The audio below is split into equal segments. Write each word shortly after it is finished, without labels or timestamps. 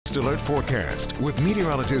First Alert Forecast with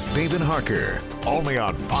meteorologist David Harker. Only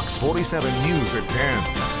on Fox 47 News at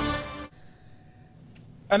 10.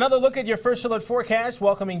 Another look at your First Alert Forecast,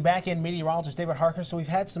 welcoming back in meteorologist David Harker. So we've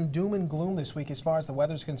had some doom and gloom this week as far as the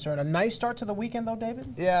weather's concerned. A nice start to the weekend, though,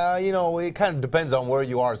 David? Yeah, you know, it kind of depends on where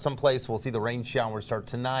you are. Some places will see the rain showers start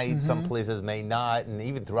tonight. Some places may not. And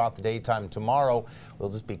even throughout the daytime tomorrow, it'll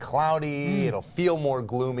just be cloudy. It'll feel more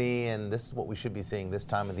gloomy. And this is what we should be seeing this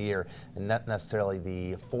time of the year. And not necessarily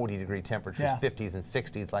the 40-degree temperatures, 50s and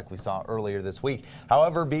 60s like we saw earlier this week.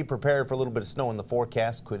 However, be prepared for a little bit of snow in the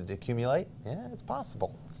forecast. Could it accumulate? Yeah, it's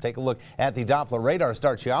possible. Let's take a look at the Doppler radar.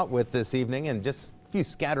 Start you out with this evening, and just a few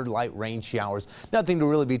scattered light rain showers. Nothing to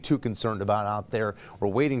really be too concerned about out there. We're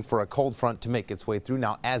waiting for a cold front to make its way through.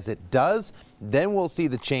 Now, as it does, then we'll see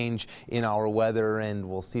the change in our weather, and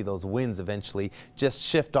we'll see those winds eventually just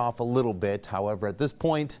shift off a little bit. However, at this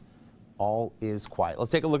point, all is quiet.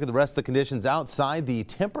 Let's take a look at the rest of the conditions outside. The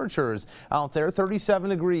temperatures out there,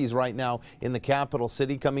 37 degrees right now in the capital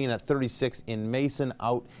city, coming in at 36 in Mason,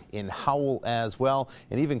 out in Howell as well,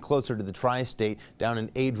 and even closer to the tri-state down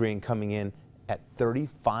in Adrian, coming in at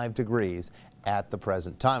 35 degrees at the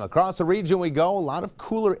present time. Across the region we go, a lot of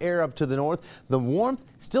cooler air up to the north. The warmth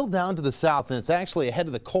still down to the south, and it's actually ahead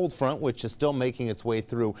of the cold front, which is still making its way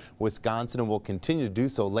through Wisconsin and will continue to do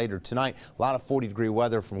so later tonight. A lot of 40-degree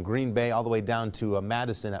weather from Green Bay all the way down to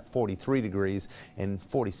Madison at 43 degrees and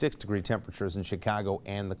 46-degree temperatures in Chicago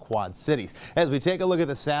and the Quad Cities. As we take a look at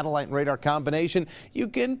the satellite and radar combination, you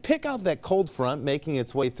can pick out that cold front making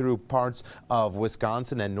its way through parts of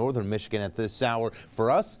Wisconsin and northern Michigan at this hour.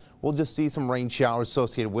 For us, we'll just see some rain showers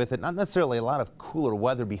associated with it. Not necessarily a lot of cooler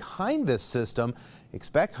weather behind this system.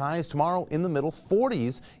 Expect highs tomorrow in the middle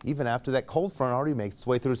 40s, even after that cold front already makes its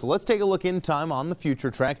way through. So let's take a look in time on the future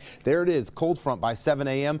track. There it is, cold front by 7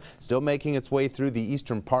 a.m. Still making its way through the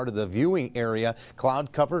eastern part of the viewing area.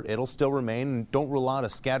 Cloud covered, it'll still remain. Don't rule out a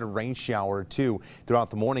scattered rain shower or two throughout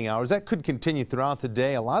the morning hours. That could continue throughout the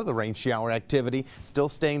day. A lot of the rain shower activity still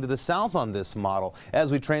staying to the south on this model.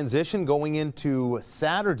 As we transition going into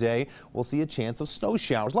Saturday, we'll see a chance of snow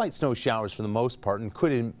showers, light snow showers for the most part, and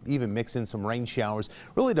could even mix in some rain showers.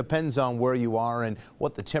 Really depends on where you are and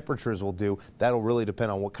what the temperatures will do. That'll really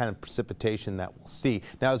depend on what kind of precipitation that we'll see.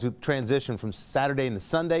 Now, as we transition from Saturday into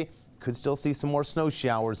Sunday, could still see some more snow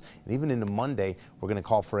showers, and even into Monday, we're going to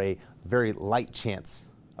call for a very light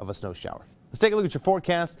chance of a snow shower. Let's take a look at your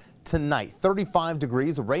forecast. Tonight, 35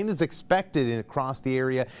 degrees. Rain is expected across the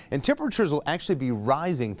area, and temperatures will actually be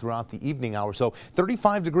rising throughout the evening hours. So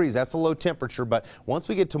 35 degrees, that's a low temperature, but once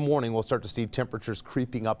we get to morning, we'll start to see temperatures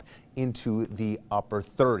creeping up into the upper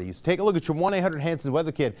 30s. Take a look at your 1-800-HANSON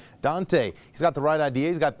weather kit. Dante, he's got the right idea.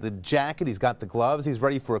 He's got the jacket, he's got the gloves, he's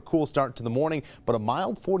ready for a cool start to the morning, but a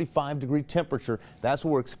mild 45-degree temperature. That's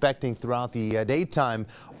what we're expecting throughout the daytime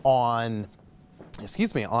on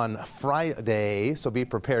Friday, so be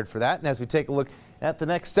prepared for that. And as we take a look at the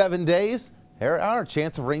next 7 days, there are a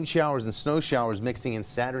chance of rain showers and snow showers mixing in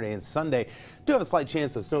Saturday and Sunday. Do have a slight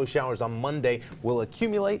chance of snow showers on Monday. Will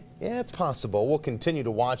accumulate? Yeah, it's possible. We'll continue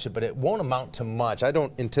to watch it, but it won't amount to much. I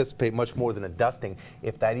don't anticipate much more than a dusting,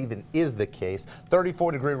 if that even is the case.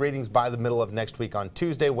 34-degree readings by the middle of next week on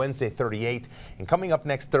Tuesday, Wednesday 38, and coming up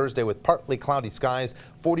next Thursday with partly cloudy skies,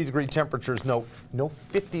 40-degree temperatures. No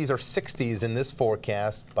 50s or 60s in this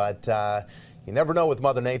forecast, but you never know with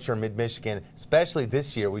Mother Nature in mid-Michigan, especially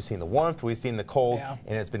this year. We've seen the warmth, we've seen the cold,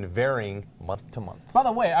 and it's been varying month to month. By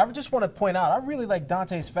the way, I just want to point out, I really like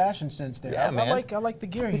Dante's fashion sense there. Yeah, man. I like the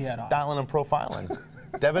gear he had on. Styling and profiling.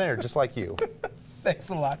 Debonair, just like you. Thanks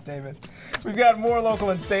a lot, David. We've got more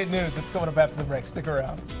local and state news that's coming up after the break. Stick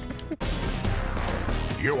around.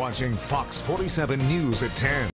 You're watching Fox 47 News at 10.